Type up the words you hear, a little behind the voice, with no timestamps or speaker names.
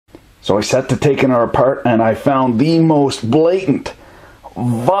So I set to taking her apart, and I found the most blatant,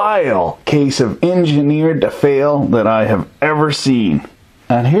 vile case of engineered to fail that I have ever seen.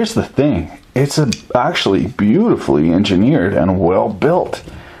 And here's the thing, it's actually beautifully engineered and well built,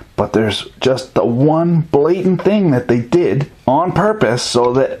 but there's just the one blatant thing that they did on purpose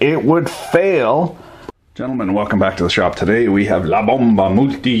so that it would fail. Gentlemen, welcome back to the shop. Today we have La Bomba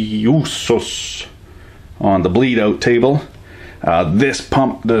Multiusos on the bleed out table. This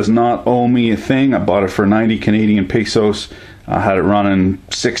pump does not owe me a thing. I bought it for 90 Canadian pesos. I had it running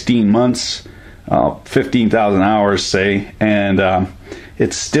 16 months, 15,000 hours say, and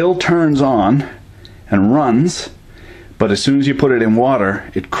it still turns on and runs, but as soon as you put it in water,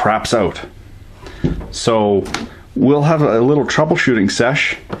 it craps out. So we'll have a little troubleshooting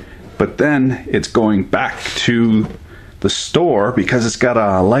sesh, but then it's going back to the store because it's got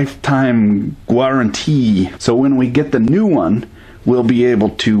a lifetime guarantee. So when we get the new one, we'll be able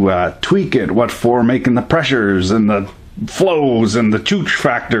to tweak it, what for, making the pressures and the flows and the chooch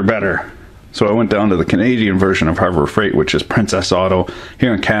factor better. So I went down to the Canadian version of Harbor Freight, which is Princess Auto.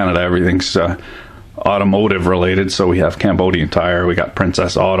 Here in Canada, everything's automotive related. So we have Cambodian Tire, we got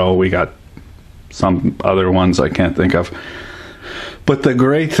Princess Auto, we got some other ones I can't think of. But the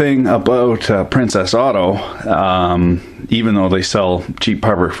great thing about Princess Auto, even though they sell cheap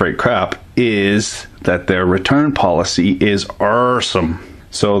Harbor Freight crap, is that their return policy is awesome.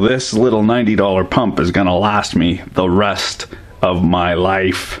 So this little $90 pump is going to last me the rest of my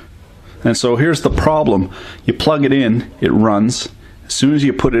life. And so here's the problem. You plug it in, it runs. As soon as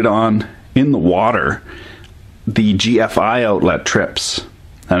you put it on in the water, the GFI outlet trips.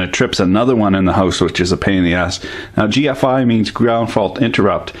 And it trips another one in the house, which is a pain in the ass. Now, GFI means ground fault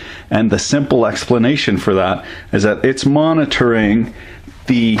interrupt, and the simple explanation for that is that it's monitoring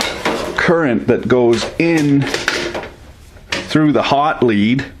the current that goes in through the hot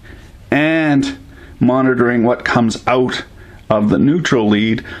lead and monitoring what comes out of the neutral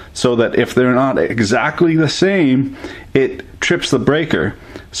lead, so that if they're not exactly the same, it trips the breaker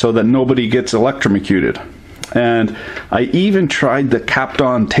so that nobody gets electrocuted. And I even tried the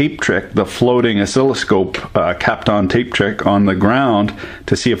capped-on tape trick, the floating oscilloscope capped-on tape trick on the ground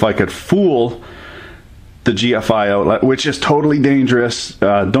to see if I could fool the GFI outlet, which is totally dangerous.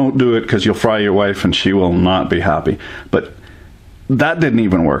 Don't do it because you'll fry your wife and she will not be happy. But that didn't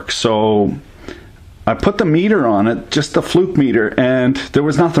even work. So I put the meter on it, just the fluke meter, and there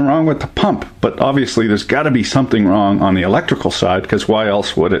was nothing wrong with the pump. But obviously there's got to be something wrong on the electrical side, because why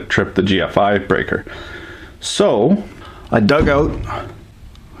else would it trip the GFI breaker? So I dug out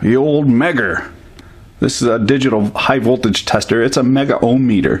the old megger. This is a digital high voltage tester. It's a mega ohm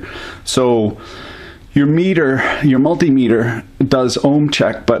meter. So your meter, your multimeter does ohm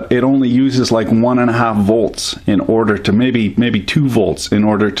check, but it only uses like 1.5 volts in order to maybe 2 volts in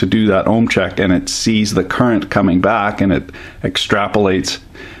order to do that ohm check, and it sees the current coming back and it extrapolates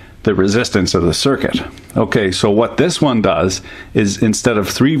the resistance of the circuit. Okay, so what this one does is instead of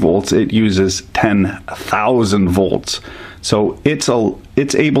 3 volts, it uses 10,000 volts. So it's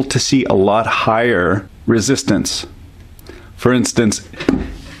able to see a lot higher resistance. For instance,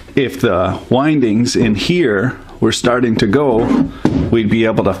 if the windings in here were starting to go, we'd be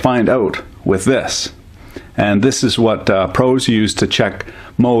able to find out with this. And this is what pros use to check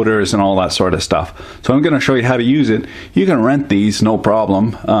motors and all that sort of stuff. So I'm going to show you how to use it. You can rent these, no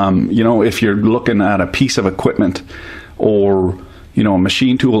problem. You know, if you're looking at a piece of equipment or, you know, a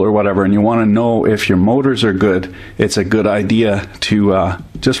machine tool or whatever, and you want to know if your motors are good, it's a good idea to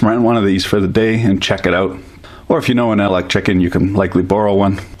just rent one of these for the day and check it out. Or if you know an electrician, you can likely borrow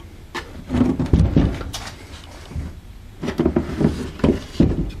one.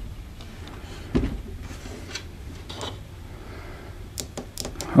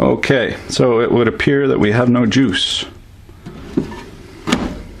 Okay, so it would appear that we have no juice.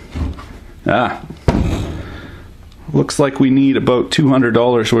 Looks like we need about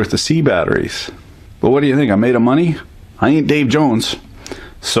 $200 worth of C batteries. But what do you think? I made of money? I ain't Dave Jones.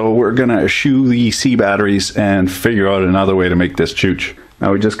 So we're gonna eschew the C batteries and figure out another way to make this chooch.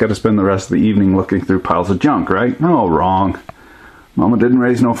 Now we just gotta spend the rest of the evening looking through piles of junk, right? No, wrong. Mama didn't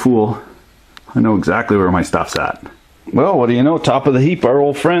raise no fool. I know exactly where my stuff's at. Well, what do you know? Top of the heap, our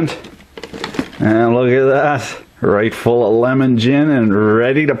old friend. And look at that. Right full of lemon gin and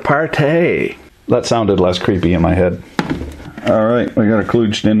ready to partay. That sounded less creepy in my head. Alright, we got it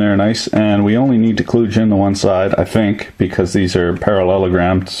kludged in there nice. And we only need to kludge in the one side, I think, because these are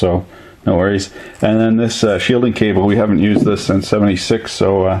parallelogrammed, so no worries. And then this shielding cable, we haven't used this since '76,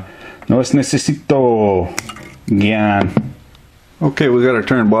 so no es necesito. Gan. Okay, we got our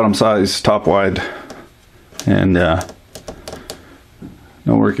turn bottom size, top wide. And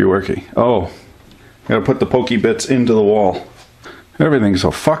No worky. Oh, gotta put the pokey bits into the wall. Everything's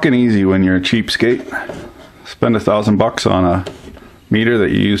so fucking easy when you're a cheapskate. Spend $1,000 on a meter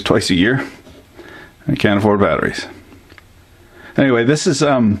that you use twice a year and can't afford batteries. Anyway, this is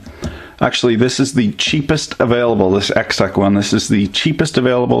actually, this is the cheapest available, this X-Tech one. This is the cheapest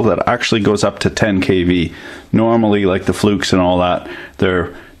available that actually goes up to 10 kV. Normally, like the Flukes and all that,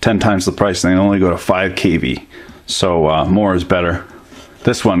 they're 10 times the price and they only go to 5 kV. So more is better.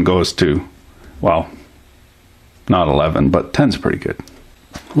 This one goes to, well, not 11, but 10's pretty good.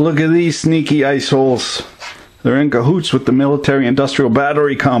 Look at these sneaky ice holes. They're in cahoots with the military industrial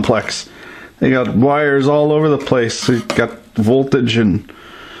battery complex. They got wires all over the place. They got voltage and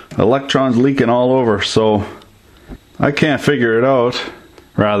electrons leaking all over. So I can't figure it out.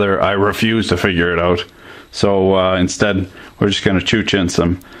 Rather, I refuse to figure it out. So instead, we're just going to chooch in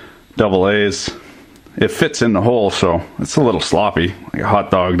some AA. It fits in the hole, so it's a little sloppy, like a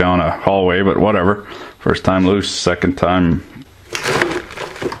hot dog down a hallway, but whatever. First time loose, second time.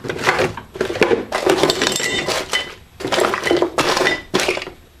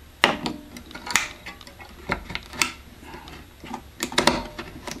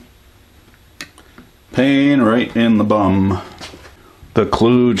 Pain right in the bum. The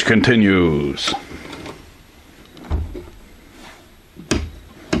kludge continues.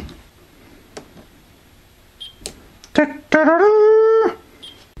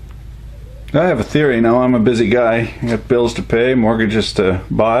 I have a theory now. I'm a busy guy. I got bills to pay, mortgages to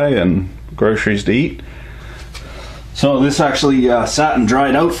buy, and groceries to eat. So this actually sat and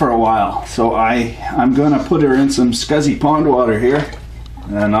dried out for a while. So I'm going to put her in some scuzzy pond water here.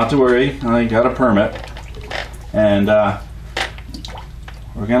 Not to worry, I got a permit. And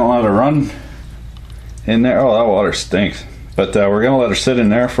we're going to let her run in there. Oh, that water stinks. But we're going to let her sit in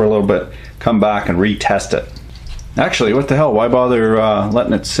there for a little bit, come back and retest it. Actually, what the hell? Why bother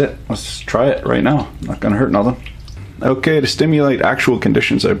letting it sit? Let's try it right now. Not gonna hurt nothing. Okay, to stimulate actual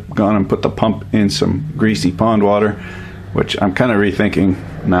conditions, I've gone and put the pump in some greasy pond water, which I'm kind of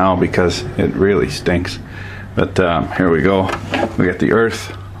rethinking now because it really stinks. But here we go. We got the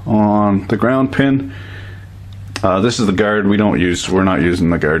earth on the ground pin. This is the guard we don't use. We're not using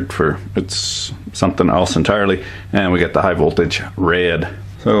the guard for, it's something else entirely. And we got the high voltage red.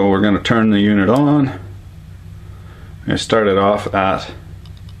 So we're gonna turn the unit on. I started off at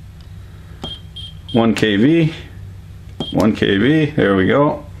 1 kV, 1 kV, there we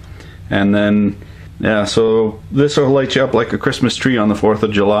go. And then, yeah, so this will light you up like a Christmas tree on the 4th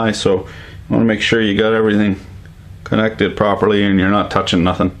of July, so you want to make sure you got everything connected properly and you're not touching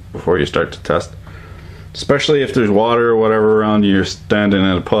nothing before you start to test. Especially if there's water or whatever around you, you're standing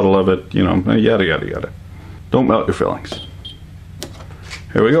in a puddle of it, you know, yada yada yada. Don't melt your fillings.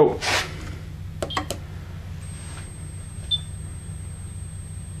 Here we go.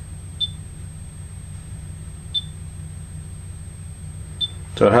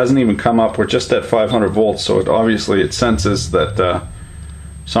 So it hasn't even come up. We're just at 500 volts, so obviously it senses that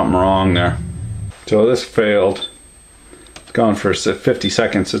something wrong there. So this failed. It's gone for 50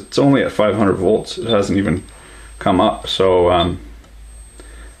 seconds. It's only at 500 volts. It hasn't even come up, so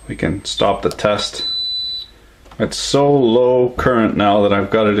we can stop the test. It's so low current now that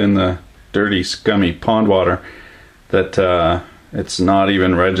I've got it in the dirty, scummy pond water that it's not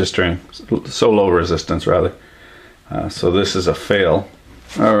even registering. So low resistance, rather. So this is a fail.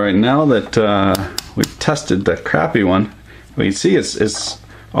 Alright, now that we've tested the crappy one, we can see it's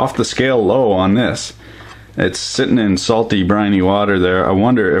off the scale low on this. It's sitting in salty, briny water there. I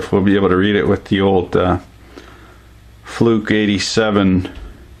wonder if we'll be able to read it with the old Fluke 87.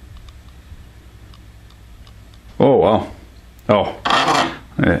 Oh, wow. Oh,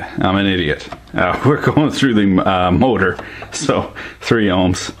 I'm an idiot. We're going through the motor, so 3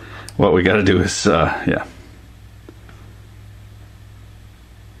 ohms. What we got to do is, yeah.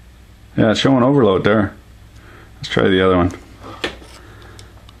 Yeah, it's showing overload there. Let's try the other one.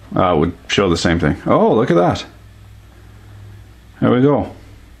 It would show the same thing. Oh, look at that. There we go.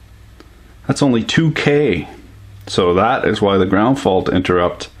 That's only 2K. So that is why the ground fault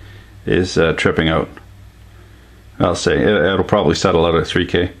interrupt is tripping out. I'll say it'll probably settle out at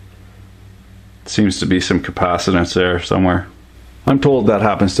 3K. Seems to be some capacitance there somewhere. I'm told that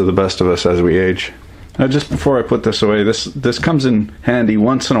happens to the best of us as we age. Now, just before I put this away, this comes in handy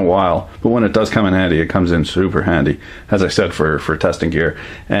once in a while, but when it does come in handy, it comes in super handy, as I said, for testing gear.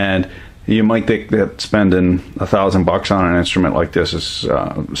 And you might think that spending $1,000 on an instrument like this is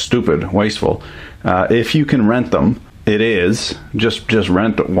stupid, wasteful. If you can rent them, it is. Just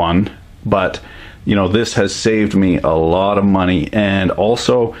rent one. But you know, this has saved me a lot of money, and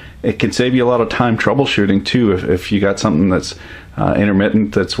also it can save you a lot of time troubleshooting too if you got something that's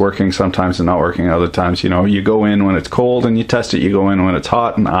intermittent that's working sometimes and not working other times. You know, you go in when it's cold and you test it, you go in when it's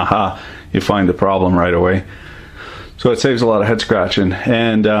hot, and aha, you find the problem right away. So it saves a lot of head scratching.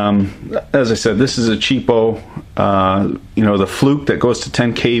 And as I said, this is a cheapo, you know, the Fluke that goes to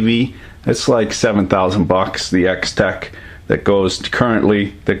 10 kV, it's like 7,000 bucks. The X-Tech that goes to 10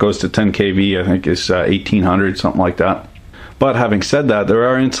 kV, I think is 1,800, something like that. But having said that, there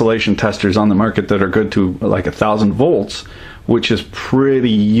are insulation testers on the market that are good to like 1,000 volts, which is pretty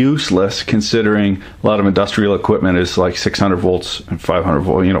useless considering a lot of industrial equipment is like 600 volts and 500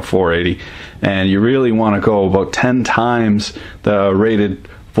 volts, you know, 480. And you really want to go about 10 times the rated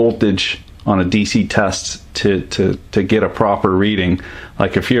voltage on a DC test to get a proper reading.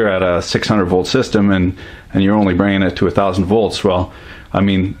 Like if you're at a 600 volt system and you're only bringing it to 1,000 volts, well, I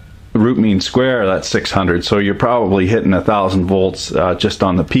mean, root mean square, that's 600, so you're probably hitting 1,000 volts just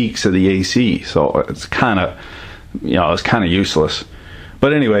on the peaks of the AC. So it's kind of, you know, it's kind of useless.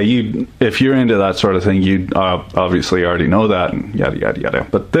 But anyway, if you're into that sort of thing, you obviously already know that, and yada yada yada.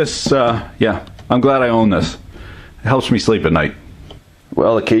 But this, yeah, I'm glad I own this. It helps me sleep at night.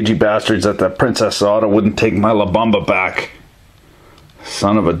 Well, the cagey bastards at the Princess Auto wouldn't take my BOMBA back.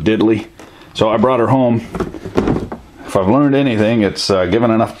 Son of a diddly. So I brought her home. If I've learned anything, it's given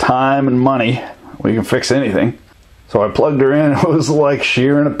enough time and money, we can fix anything. So I plugged her in. It was like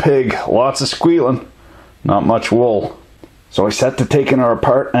shearing a pig. Lots of squealing, not much wool. So I set to taking her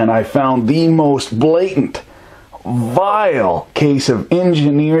apart, and I found the most blatant, vile case of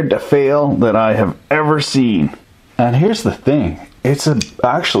engineered to fail that I have ever seen. And here's the thing. It's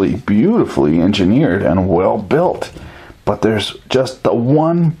actually beautifully engineered and well built. But there's just the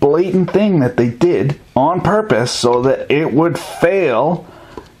one blatant thing that they did on purpose so that it would fail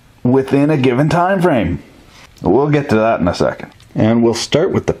within a given time frame. We'll get to that in a second. And we'll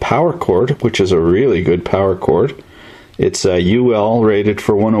start with the power cord, which is a really good power cord. It's UL rated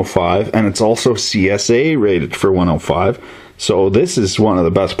for 105, and it's also CSA rated for 105. So this is one of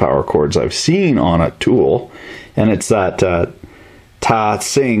the best power cords I've seen on a tool. And it's that Ta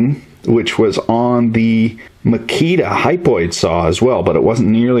Sing, which was on the Makita hypoid saw as well, but it wasn't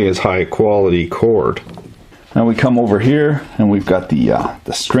nearly as high quality cord. Now we come over here and we've got the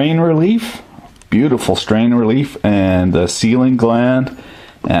strain relief, beautiful strain relief, and the sealing gland,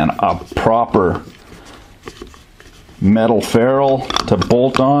 and a proper metal ferrule to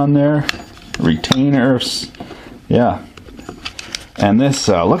bolt on there, retainers, yeah. And this,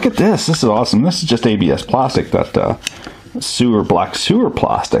 look at this, this is awesome. This is just ABS plastic, that black sewer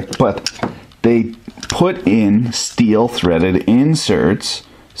plastic, but they put in steel threaded inserts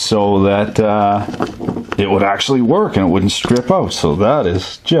so that it would actually work and it wouldn't strip out. So that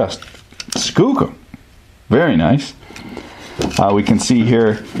is just skookum. Very nice. We can see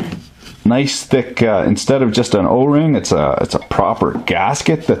here, nice thick, instead of just an O-ring, it's a proper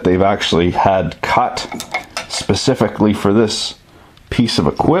gasket that they've actually had cut specifically for this piece of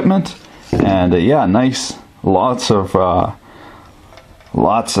equipment. And yeah, nice, lots of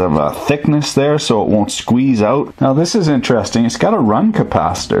thickness there so it won't squeeze out. Now this is interesting. It's got a run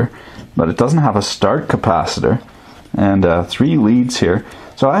capacitor, but it doesn't have a start capacitor, and 3 leads here.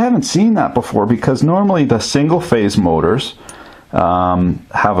 So I haven't seen that before, because normally the single phase motors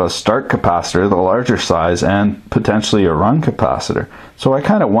have a start capacitor, the larger size, and potentially a run capacitor. So I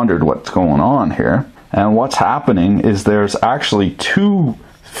kind of wondered what's going on here. And what's happening is there's actually 2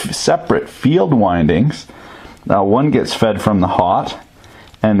 separate field windings. Now one gets fed from the hot,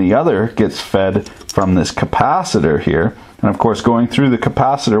 and the other gets fed from this capacitor here. And of course, going through the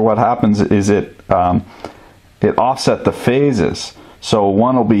capacitor, what happens is it offset the phases. So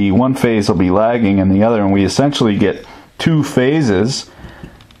one phase will be lagging and the other, and we essentially get 2 phases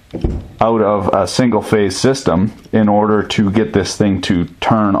out of a single phase system in order to get this thing to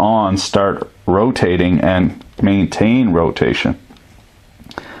turn on, start rotating, and maintain rotation.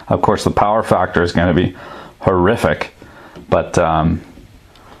 Of course, the power factor is going to be horrific, but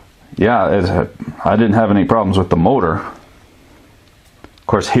yeah, I didn't have any problems with the motor. Of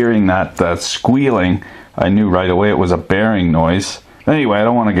course, hearing that squealing, I knew right away it was a bearing noise. Anyway, I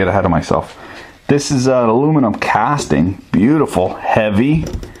don't want to get ahead of myself. This is an aluminum casting, beautiful, heavy,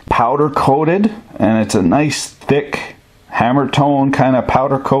 powder coated, and it's a nice thick hammer tone kind of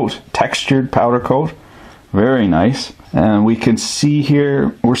powder coat, textured powder coat. Very nice. And we can see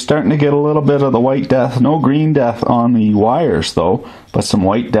here we're starting to get a little bit of the white death. No green death on the wires though, but some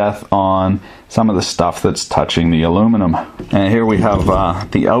white death on some of the stuff that's touching the aluminum. And here we have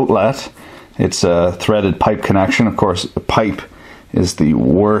the outlet. It's a threaded pipe connection. Of course, the pipe is the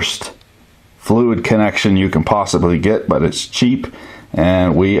worst fluid connection you can possibly get, but it's cheap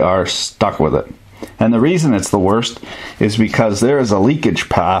and we are stuck with it. And the reason it's the worst is because there is a leakage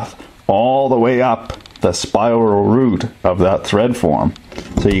path all the way up the spiral root of that thread form.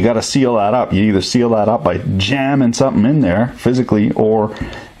 So you got to seal that up. You either seal that up by jamming something in there physically, or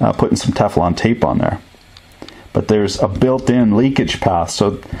putting some Teflon tape on there. But there's a built-in leakage path,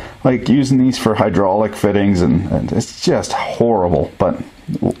 so like using these for hydraulic fittings, and it's just horrible, but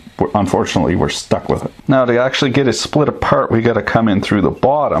unfortunately we're stuck with it. Now to actually get it split apart, we got to come in through the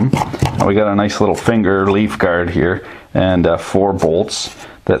bottom. We got a nice little finger leaf guard here, and 4 bolts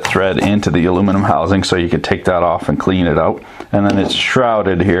that thread into the aluminum housing, so you could take that off and clean it out. And then it's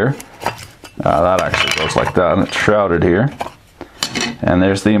shrouded here. That actually goes like that, and it's shrouded here. And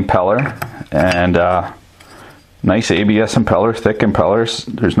there's the impeller, and nice ABS impeller, thick impellers.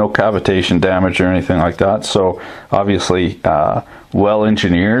 There's no cavitation damage or anything like that, so obviously well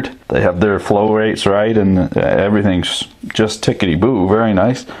engineered. They have their flow rates right, and everything's just tickety-boo. Very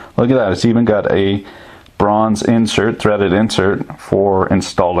nice. Look at that, it's even got a bronze insert, threaded insert, for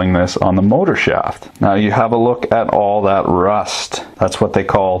installing this on the motor shaft. Now you have a look at all that rust. That's what they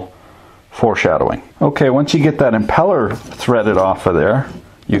call foreshadowing. Okay, once you get that impeller threaded off of there,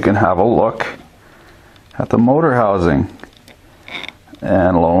 you can have a look at the motor housing.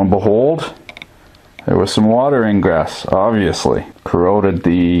 And lo and behold, there was some water ingress, obviously. Corroded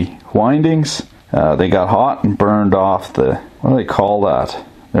the windings. They got hot and burned off the, what do they call that?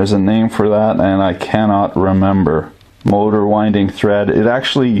 There's a name for that, and I cannot remember. Motor winding thread. It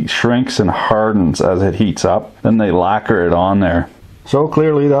actually shrinks and hardens as it heats up. Then they lacquer it on there. So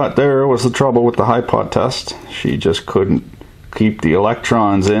clearly that there was the trouble with the high pot test. She just couldn't keep the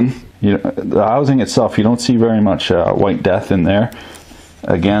electrons in. You know, the housing itself, you don't see very much white death in there.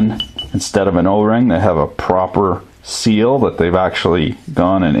 Again, instead of an O-ring, they have a proper seal that they've actually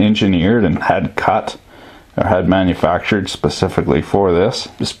gone and engineered and had cut, or had manufactured specifically for this.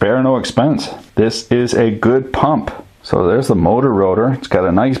 Spare no expense. This is a good pump. So there's the motor rotor. It's got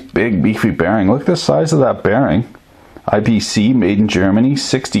a nice big beefy bearing. Look at the size of that bearing. IPC, made in Germany,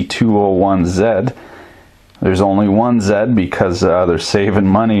 6201Z. There's only one Z because they're saving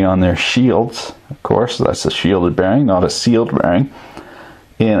money on their shields. Of course, that's a shielded bearing, not a sealed bearing.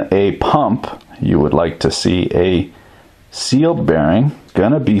 In a pump, you would like to see a sealed bearing. It's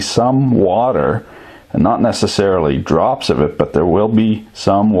gonna be some water, and not necessarily drops of it, but there will be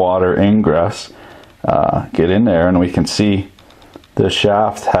some water ingress. Get in there and we can see the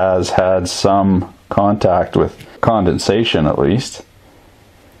shaft has had some contact with condensation at least.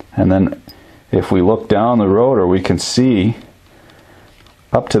 And then if we look down the rotor, we can see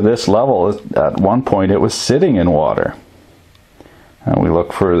up to this level, at one point it was sitting in water. And we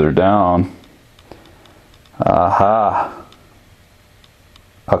look further down, aha,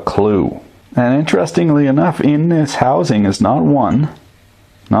 a clue. And interestingly enough, in this housing is not 1,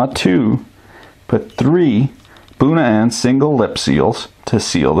 not 2, but 3 Buna single lip seals to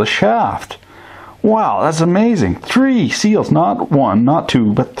seal the shaft. Wow, that's amazing. 3 seals, not 1, not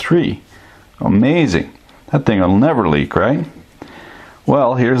 2, but 3. Amazing. That thing will never leak, right?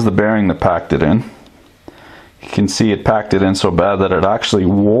 Well, here's the bearing that packed it in. You can see it packed it in so bad that it actually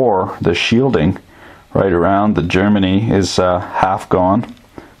wore the shielding right around. The Germany is half gone.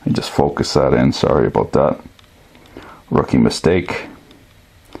 Let me just focus that in. Sorry about that. Rookie mistake.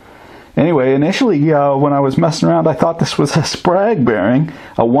 Anyway, initially when I was messing around, I thought this was a Sprague bearing,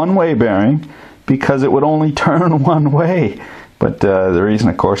 a one-way bearing, because it would only turn one way. But the reason,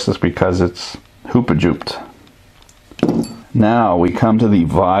 of course, is because it's hoopa-jooped. Now we come to the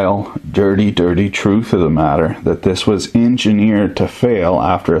vile, dirty, dirty truth of the matter, that this was engineered to fail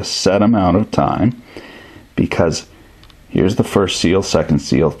after a set amount of time, because here's the first seal, second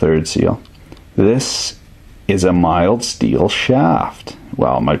seal, third seal. This is a mild steel shaft.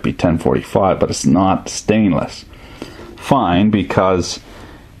 Well, it might be 1045, but it's not stainless. Fine, because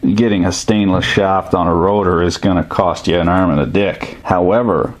getting a stainless shaft on a rotor is going to cost you an arm and a dick.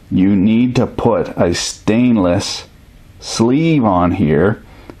 However, you need to put a stainless sleeve on here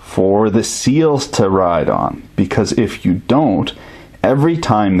for the seals to ride on, because if you don't, every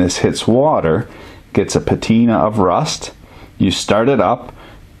time this hits water, gets a patina of rust. You start it up,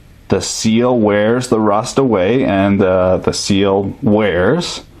 the seal wears the rust away, and the seal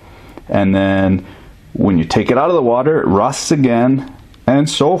wears, and then when you take it out of the water, it rusts again, and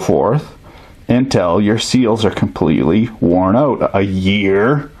so forth, until your seals are completely worn out. A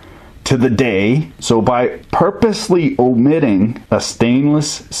year to the day. So by purposely omitting a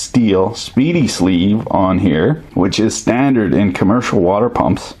stainless steel speedy sleeve on here, which is standard in commercial water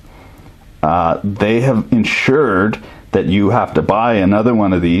pumps, they have ensured that you have to buy another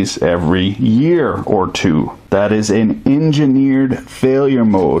one of these every year or two. That is an engineered failure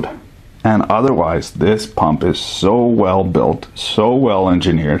mode. And otherwise, this pump is so well built, so well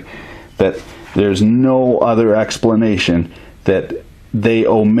engineered, that there's no other explanation that they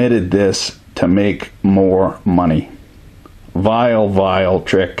omitted this to make more money. Vile, vile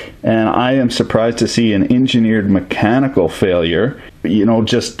trick. And I am surprised to see an engineered mechanical failure. You know,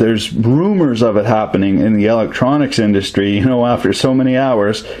 just there's rumors of it happening in the electronics industry, you know, after so many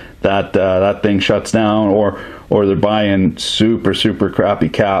hours that that thing shuts down, or they're buying super crappy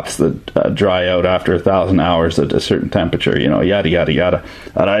caps that dry out after 1,000 hours at a certain temperature, you know, yada yada yada.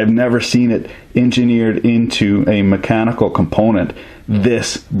 And I've never seen it engineered into a mechanical component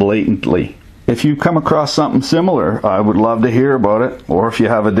this blatantly. If you come across something similar, I would love to hear about it, or if you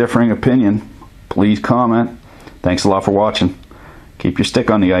have a differing opinion, please comment. Thanks a lot for watching. Keep your stick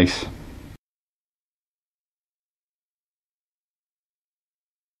on the ice.